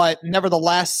 But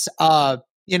nevertheless,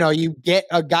 you get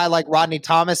a guy like Rodney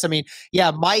Thomas. I mean,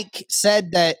 Mike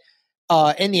said that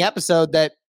in the episode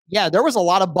that, there was a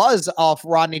lot of buzz off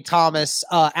Rodney Thomas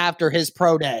after his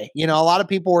pro day. A lot of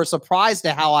people were surprised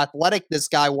at how athletic this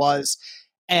guy was.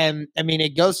 And I mean,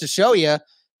 it goes to show you,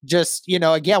 just,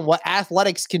 again, what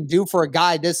athletics can do for a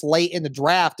guy this late in the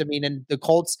draft. I mean, and the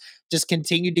Colts just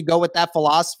continued to go with that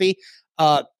philosophy.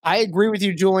 I agree with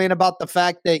you, Julian, about the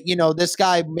fact that, this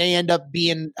guy may end up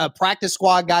being a practice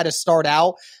squad guy to start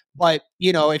out. But,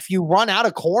 if you run out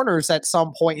of corners at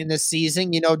some point in this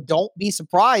season, don't be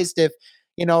surprised if,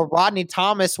 Rodney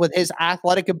Thomas with his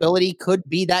athletic ability could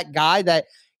be that guy that,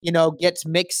 gets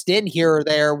mixed in here or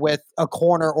there with a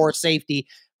corner or a safety.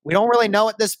 We don't really know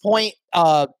at this point.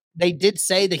 They did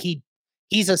say that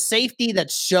he's a safety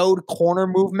that showed corner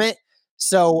movement.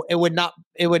 So it would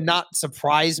not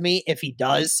surprise me if he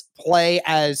does play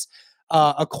as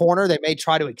a corner. They may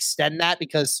try to extend that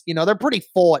because, they're pretty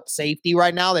full at safety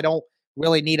right now. They don't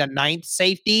really need a ninth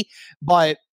safety,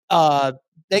 but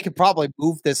they could probably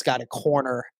move this guy to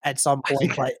corner at some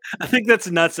point. But I think that's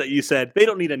nuts that you said they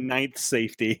don't need a ninth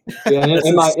safety. Yeah,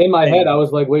 in my head, I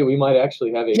was like, wait, we might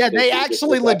actually have 8. Yeah, they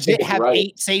actually legit have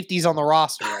 8 safeties on the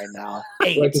roster right now.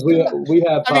 8. Right, because we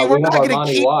have. I mean, we're not going to Armani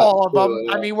keep Watts all of them. too,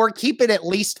 yeah. I mean, we're keeping at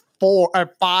least 4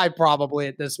 or 5 probably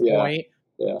at this point.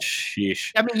 Yeah.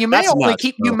 Sheesh. I mean, you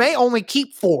may only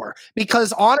keep 4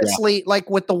 because honestly, like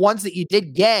with the ones that you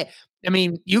did get, I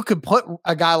mean, you could put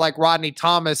a guy like Rodney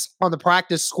Thomas on the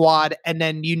practice squad, and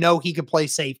then he could play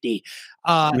safety,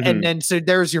 and then so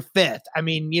there's your 5th. I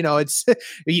mean, it's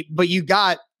but you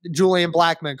got Julian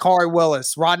Blackmon, Kari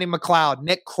Willis, Rodney McLeod,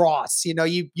 Nick Cross.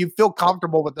 You feel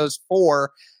comfortable with those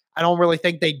 4. I don't really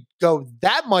think they go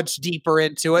that much deeper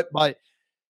into it, but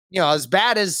as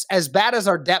bad as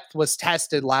our depth was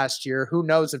tested last year, who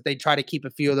knows if they try to keep a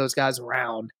few of those guys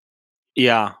around.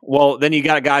 Yeah. Well, then you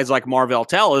got guys like Marvell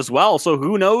Tell as well. So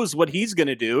who knows what he's going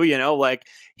to do? Like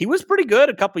he was pretty good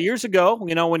a couple years ago,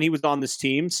 when he was on this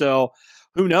team. So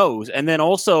who knows? And then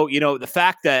also, the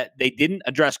fact that they didn't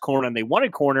address corner and they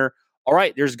wanted corner. All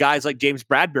right. There's guys like James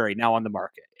Bradbury now on the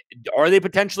market. Are they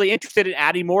potentially interested in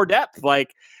adding more depth?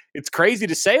 Like, it's crazy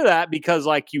to say that because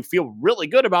you feel really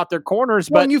good about their corners,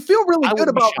 but you feel really good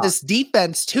about this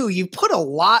defense too. You put a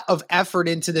lot of effort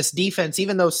into this defense,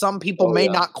 even though some people may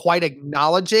not quite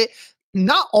acknowledge it.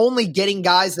 Not only getting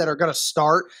guys that are going to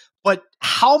start, but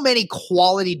how many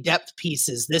quality depth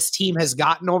pieces this team has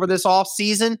gotten over this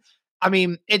offseason. I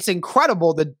mean, it's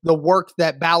incredible the work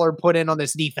that Ballard put in on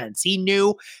this defense. He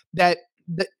knew that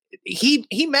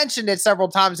he mentioned it several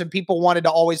times and people wanted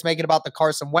to always make it about the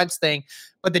Carson Wentz thing,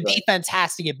 but the defense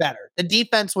has to get better. The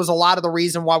defense was a lot of the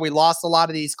reason why we lost a lot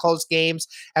of these close games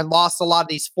and lost a lot of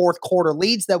these fourth quarter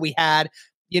leads that we had.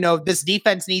 This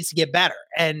defense needs to get better.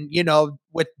 And,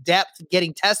 with depth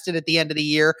getting tested at the end of the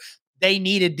year, they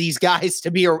needed these guys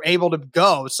to be able to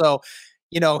go. So,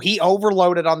 he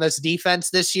overloaded on this defense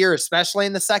this year, especially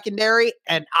in the secondary,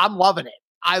 and I'm loving it.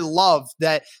 I love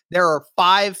that there are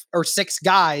 5 or 6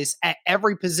 guys at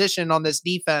every position on this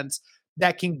defense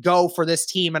that can go for this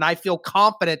team. And I feel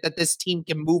confident that this team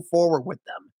can move forward with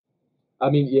them. I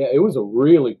mean, yeah, it was a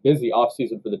really busy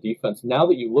offseason for the defense. Now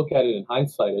that you look at it in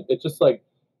hindsight, it's just like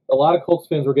a lot of Colts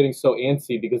fans were getting so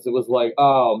antsy because it was like,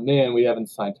 oh man, we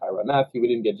haven't signed Tyrann Mathieu. We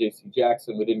didn't get J.C.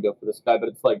 Jackson. We didn't go for this guy. But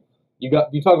it's like, you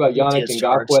talk about Yannick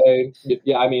Ngakoue.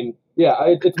 Yeah, I mean,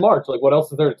 it's March. Like, what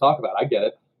else is there to talk about? I get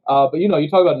it. But, you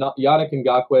talk about Yannick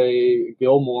Ngakoue,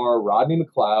 Gilmore, Rodney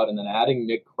McLeod, and then adding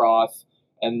Nick Cross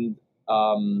and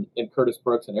Curtis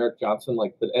Brooks and Eric Johnson,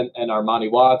 and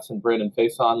Armani Watts and Brandon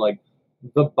Faison,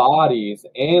 the bodies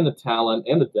and the talent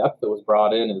and the depth that was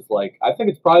brought in is I think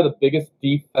it's probably the biggest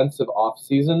defensive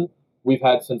offseason we've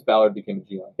had since Ballard became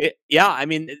a GM. I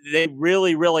mean, they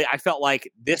really, really, I felt like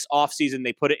this offseason,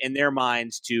 they put it in their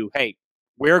minds to, hey,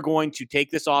 we're going to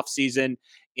take this offseason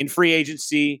in free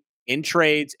agency, in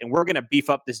trades, and we're going to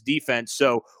beef up this defense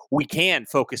so we can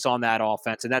focus on that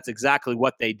offense. And that's exactly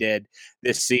what they did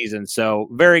this season. So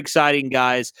very exciting,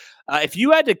 guys. If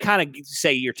you had to kind of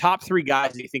say your top 3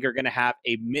 guys that you think are going to have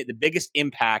the biggest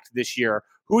impact this year,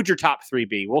 who would your top 3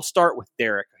 be? We'll start with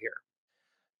Derek here.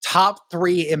 Top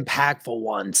 3 impactful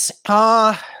ones.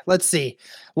 Let's see.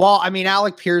 Well, I mean,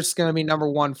 Alec Pierce is going to be number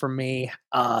 1 for me.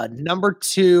 Number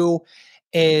 2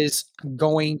 is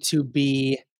going to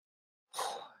be,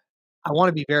 I want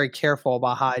to be very careful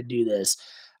about how I do this.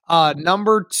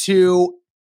 Number 2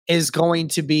 is going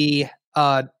to be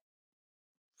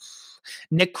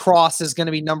Nick Cross is going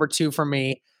to be number 2 for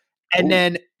me. And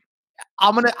then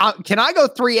can I go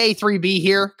 3A, 3B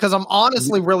here? Because I'm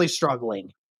honestly really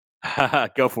struggling.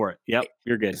 Go for it. Yep,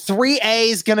 you're good. 3A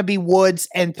is going to be Woods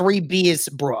and 3B is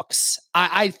Brooks.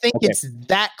 I think it's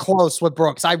that close with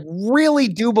Brooks. I really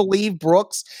do believe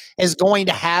Brooks is going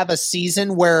to have a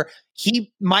season where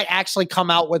he might actually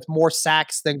come out with more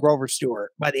sacks than Grover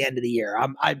Stewart by the end of the year.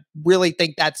 I really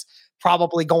think that's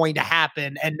probably going to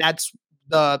happen, and that's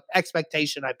the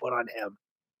expectation I put on him.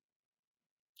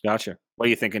 Gotcha. What are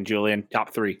you thinking, Julian?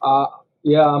 Top three?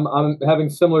 Yeah, I'm having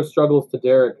similar struggles to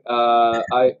Derek. I'm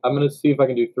going to see if I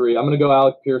can do three. I'm going to go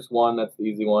Alec Pierce 1. That's the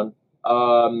easy one.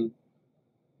 I'm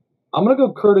going to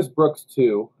go Curtis Brooks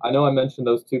 2. I know I mentioned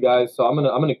those two guys, so I'm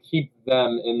going to keep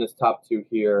them in this top 2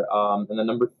 here. And then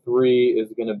number 3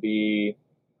 is going to be.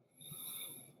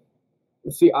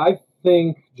 See, I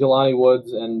think Jelani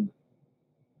Woods and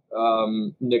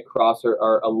Nick Cross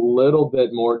are a little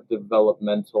bit more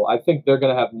developmental. I think they're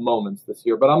going to have moments this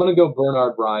year, but I'm going to go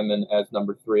Bernhard Raimann as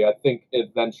number 3. I think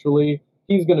eventually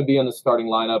he's going to be in the starting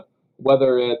lineup,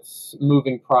 whether it's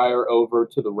moving Pryor over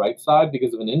to the right side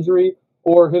because of an injury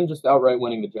or him just outright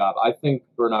winning the job. I think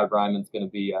Bernhard Raimann's going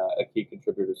to be a key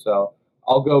contributor. So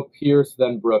I'll go Pierce,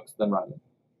 then Brooks, then Raimann.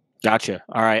 Gotcha.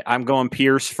 All right. I'm going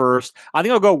Pierce first. I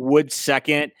think I'll go Woods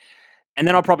second. And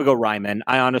then I'll probably go Raimann.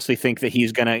 I honestly think that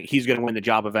he's gonna win the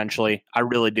job eventually. I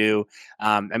really do.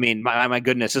 I mean, my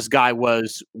goodness, this guy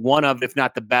was one of, if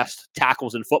not the best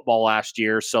tackles in football last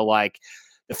year. So like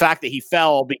the fact that he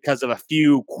fell because of a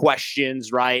few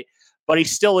questions, right? But he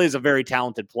still is a very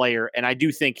talented player, and I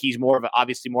do think he's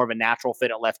obviously more of a natural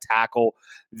fit at left tackle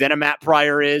than a Matt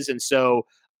Pryor is. And so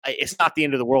it's not the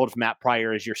end of the world if Matt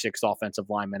Pryor is your 6th offensive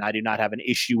lineman. I do not have an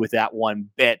issue with that one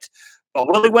bit. But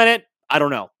will he win it? I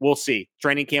don't know. We'll see.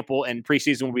 Training camp and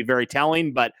preseason will be very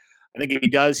telling, but I think if he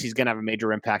does, he's going to have a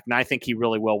major impact, and I think he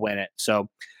really will win it. So,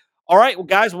 all right, well,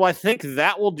 guys, I think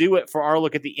that will do it for our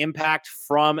look at the impact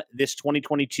from this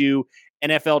 2022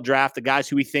 NFL draft, the guys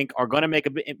who we think are going to make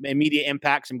an immediate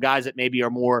impact, some guys that maybe are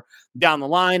more down the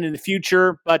line in the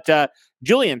future. But,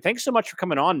 Julian, thanks so much for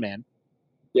coming on, man.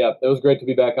 Yeah, it was great to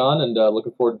be back on, and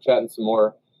looking forward to chatting some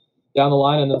more down the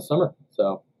line in the summer.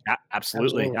 So.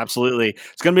 Absolutely.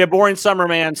 It's going to be a boring summer,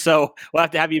 man. So we'll have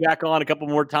to have you back on a couple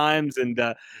more times and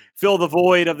fill the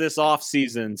void of this off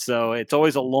season. So it's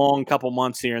always a long couple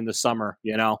months here in the summer,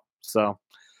 So,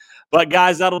 but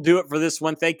guys, that'll do it for this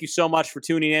one. Thank you so much for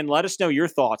tuning in. Let us know your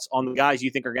thoughts on the guys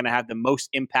you think are going to have the most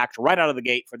impact right out of the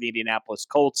gate for the Indianapolis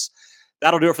Colts.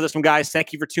 That'll do it for this one, guys.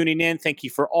 Thank you for tuning in. Thank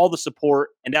you for all the support.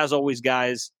 And as always,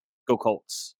 guys, go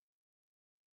Colts.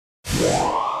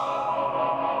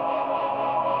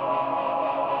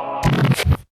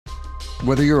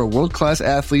 Whether you're a world-class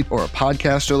athlete or a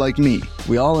podcaster like me,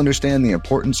 we all understand the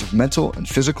importance of mental and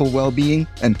physical well-being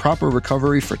and proper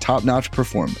recovery for top-notch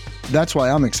performance. That's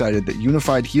why I'm excited that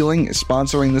Unified Healing is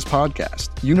sponsoring this podcast.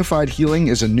 Unified Healing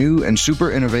is a new and super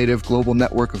innovative global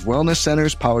network of wellness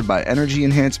centers powered by Energy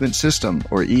Enhancement System,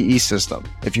 or EE System.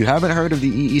 If you haven't heard of the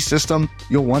EE System,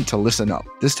 you'll want to listen up.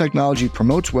 This technology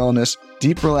promotes wellness,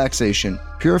 deep relaxation,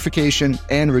 purification,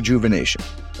 and rejuvenation.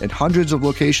 In hundreds of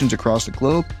locations across the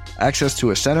globe, access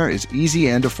to a center is easy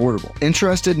and affordable.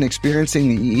 Interested in experiencing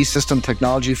the EE System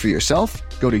technology for yourself?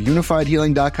 Go to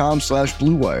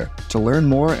unifiedhealing.com/bluewire to learn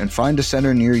more and find a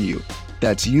center near you.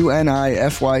 That's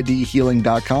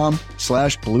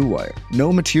unifydhealing.com/bluewire.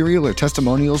 No material or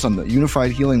testimonials on the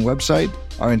Unified Healing website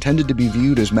are intended to be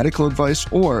viewed as medical advice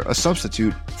or a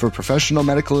substitute for professional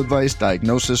medical advice,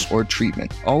 diagnosis, or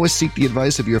treatment. Always seek the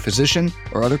advice of your physician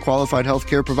or other qualified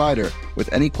healthcare provider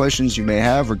with any questions you may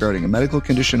have regarding a medical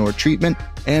condition or treatment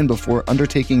and before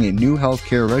undertaking a new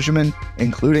healthcare regimen,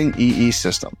 including EE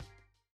System.